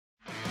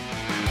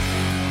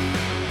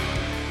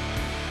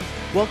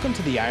Welcome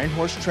to the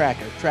Ironhorse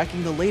Tracker,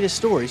 tracking the latest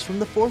stories from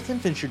the 4th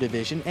Infantry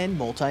Division and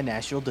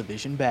Multinational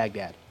Division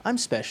Baghdad. I'm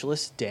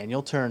Specialist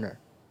Daniel Turner.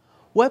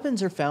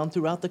 Weapons are found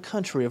throughout the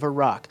country of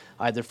Iraq,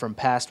 either from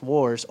past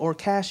wars or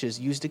caches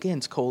used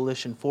against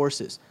coalition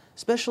forces.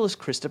 Specialist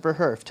Christopher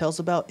Herff tells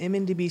about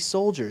MND-B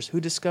soldiers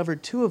who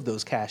discovered 2 of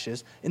those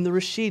caches in the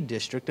Rashid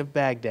District of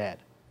Baghdad.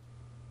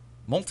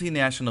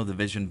 Multinational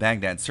Division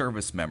Baghdad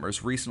service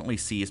members recently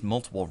seized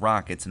multiple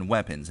rockets and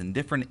weapons in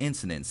different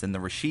incidents in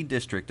the Rashid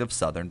District of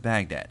southern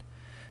Baghdad.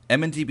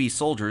 MND-B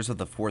soldiers of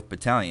the 4th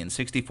Battalion,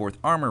 64th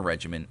Armor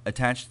Regiment,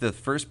 attached to the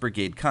 1st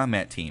Brigade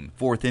Combat Team,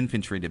 4th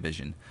Infantry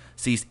Division,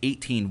 seized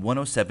 18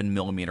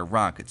 107mm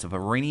rockets of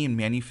Iranian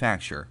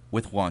manufacture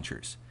with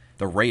launchers.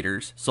 The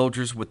raiders,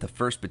 soldiers with the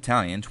 1st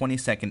Battalion,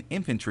 22nd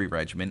Infantry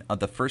Regiment of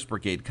the 1st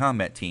Brigade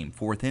Combat Team,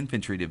 4th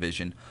Infantry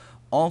Division,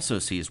 also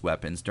seized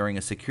weapons during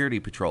a security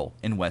patrol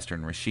in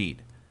western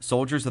Rashid.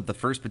 Soldiers of the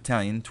 1st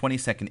Battalion,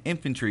 22nd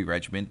Infantry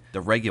Regiment, the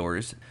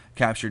regulars,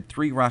 captured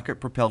 3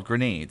 rocket-propelled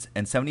grenades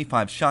and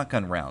 75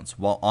 shotgun rounds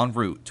while en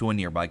route to a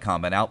nearby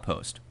combat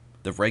outpost.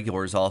 The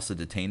regulars also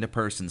detained a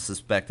person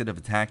suspected of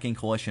attacking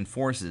coalition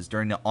forces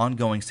during the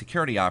ongoing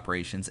security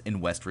operations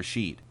in West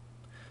Rashid.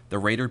 The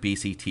Raider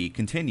BCT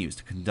continues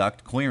to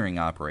conduct clearing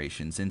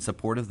operations in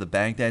support of the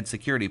Baghdad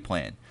security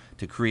plan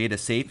to create a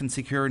safe and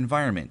secure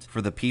environment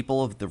for the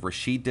people of the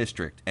Rashid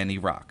District and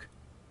Iraq.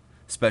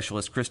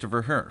 Specialist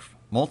Christopher Herff,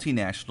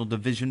 Multinational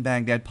Division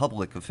Baghdad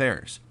Public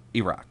Affairs,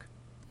 Iraq.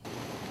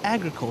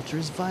 Agriculture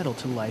is vital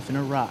to life in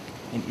Iraq,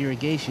 and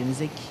irrigation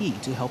is a key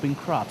to helping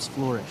crops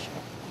flourish.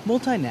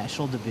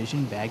 Multinational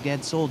Division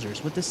Baghdad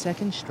Soldiers with the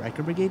 2nd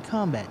Stryker Brigade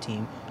Combat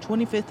Team,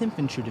 25th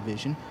Infantry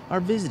Division, are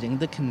visiting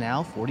the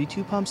Canal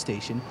 42 Pump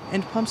Station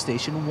and Pump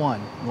Station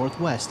 1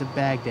 northwest of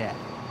Baghdad.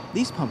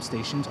 These pump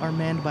stations are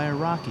manned by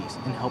Iraqis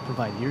and help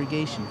provide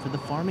irrigation for the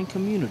farming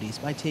communities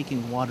by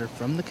taking water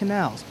from the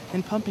canals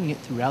and pumping it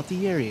throughout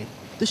the area.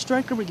 The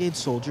Stryker Brigade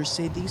Soldiers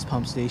say these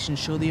pump stations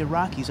show the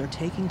Iraqis are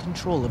taking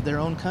control of their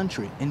own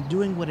country and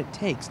doing what it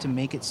takes to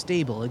make it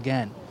stable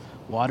again.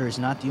 Water is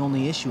not the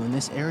only issue in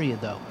this area,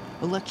 though.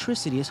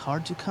 Electricity is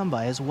hard to come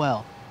by as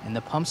well, and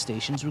the pump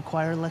stations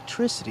require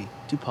electricity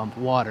to pump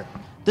water.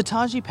 The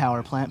Taji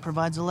power plant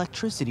provides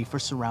electricity for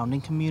surrounding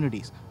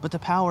communities, but the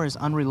power is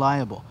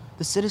unreliable.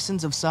 The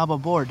citizens of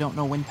Sabah don't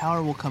know when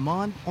power will come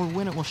on or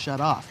when it will shut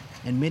off,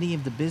 and many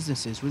of the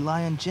businesses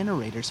rely on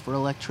generators for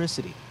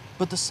electricity.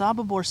 But the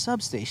Sabah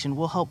substation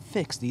will help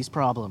fix these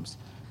problems.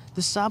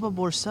 The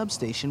Sabah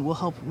substation will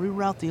help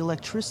reroute the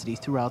electricity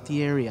throughout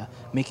the area,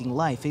 making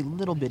life a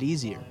little bit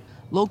easier.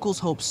 Locals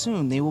hope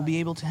soon they will be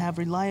able to have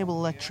reliable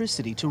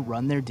electricity to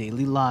run their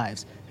daily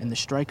lives, and the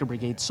Stryker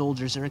Brigade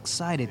soldiers are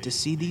excited to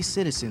see these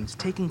citizens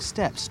taking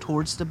steps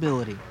towards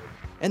stability.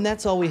 And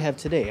that's all we have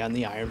today on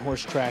the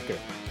Ironhorse Tracker.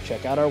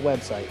 Check out our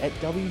website at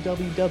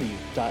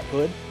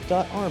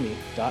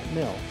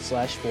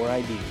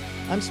www.hood.army.mil/4id.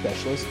 I'm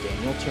Specialist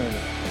Daniel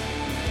Turner.